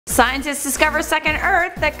Scientists discover a second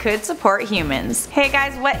Earth that could support humans. Hey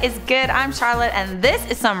guys, what is good? I'm Charlotte and this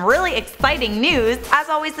is some really exciting news. As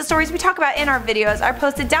always, the stories we talk about in our videos are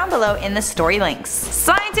posted down below in the story links.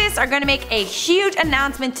 Scientists are going to make a huge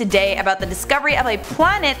announcement today about the discovery of a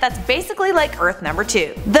planet that's basically like Earth number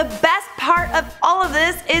 2. The best part of all of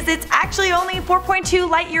this is it's actually only 4.2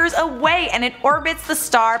 light years away and it orbits the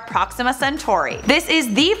star Proxima Centauri. This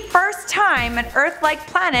is the first time an Earth-like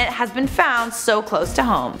planet has been found so close to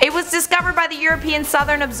home. It was discovered by the European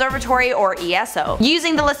Southern Observatory, or ESO,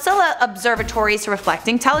 using the Lakeshore Observatory's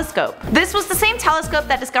reflecting telescope. This was the same telescope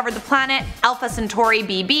that discovered the planet Alpha Centauri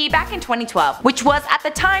BB back in 2012, which was at the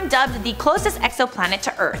time dubbed the closest exoplanet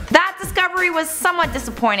to Earth. That discovery was somewhat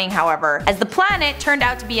disappointing, however, as the planet turned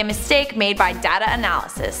out to be a mistake made by data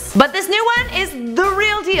analysis. But this new one is the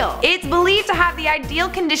real deal. It's believed to have the ideal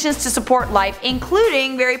conditions to support life,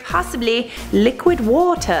 including, very possibly, liquid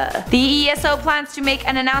water. The ESO plans to make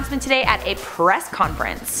an announcement today at a press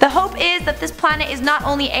conference. The hope is that this planet is not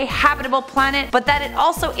only a habitable planet, but that it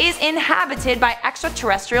also is inhabited by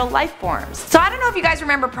extraterrestrial life forms. So I don't know if you guys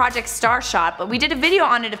remember Project Starshot, but we did a video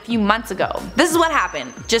on it a few months ago. This is what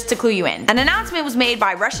happened, just to clue you in. An announcement was made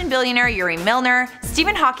by Russian billionaire Yuri Milner,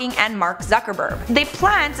 Stephen Hawking, and Mark Zuckerberg. They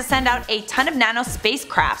plan to send out a ton of nano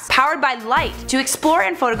spacecrafts powered by light to explore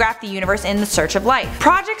and photograph the universe in the search of life.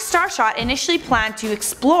 Project Starshot initially planned to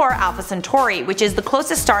explore Alpha Centauri, which is the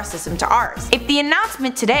closest star system to ours. If the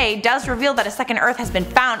announcement today does reveal that a second Earth has been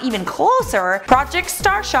found even closer, Project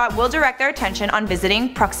Starshot will direct their attention on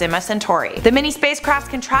visiting Proxima Centauri. The mini spacecrafts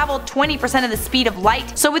can travel 20% of the speed of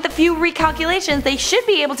light, so with a few recalculations they should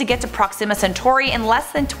be able to get to Proxima Centauri in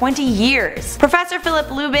less than 20 years. Professor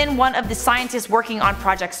Philip Lubin, one of the scientists working on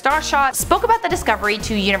Project Starshot, spoke about the discovery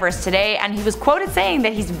to Universe Today, and he was quoted saying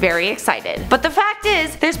that he's very excited. But the fact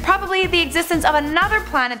is, there's probably the existence of another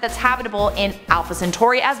planet that's habitable in Alpha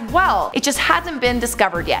Centauri as well. It just hasn't been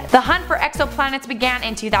discovered yet. The hunt for exoplanets began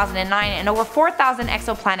in 2009 and over 4,000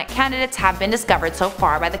 exoplanet candidates have been discovered so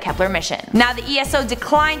far by the Kepler mission. Now the ESO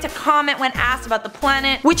declined to comment when asked about the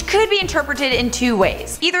planet, which could be interpreted in two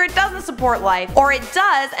ways. Either it doesn't support life, or it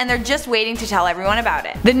does and they're just waiting to tell everyone about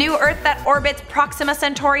it. The new Earth that orbits Proxima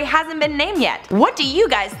Centauri hasn't been named yet. What do you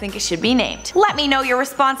guys think it should be named? Let me know your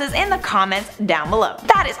responses in the comments down below.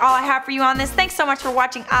 That is all I have for you on this. Thanks so much for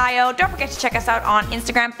watching IO. Don't forget to check us out on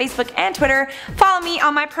Instagram, Facebook, and Twitter. Follow me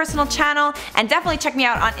on my personal channel, and definitely check me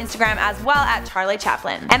out on Instagram as well at Charlie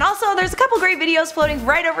Chaplin. And also, there's a couple great videos floating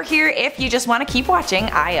right over here if you just want to keep watching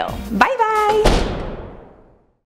IO. Bye bye!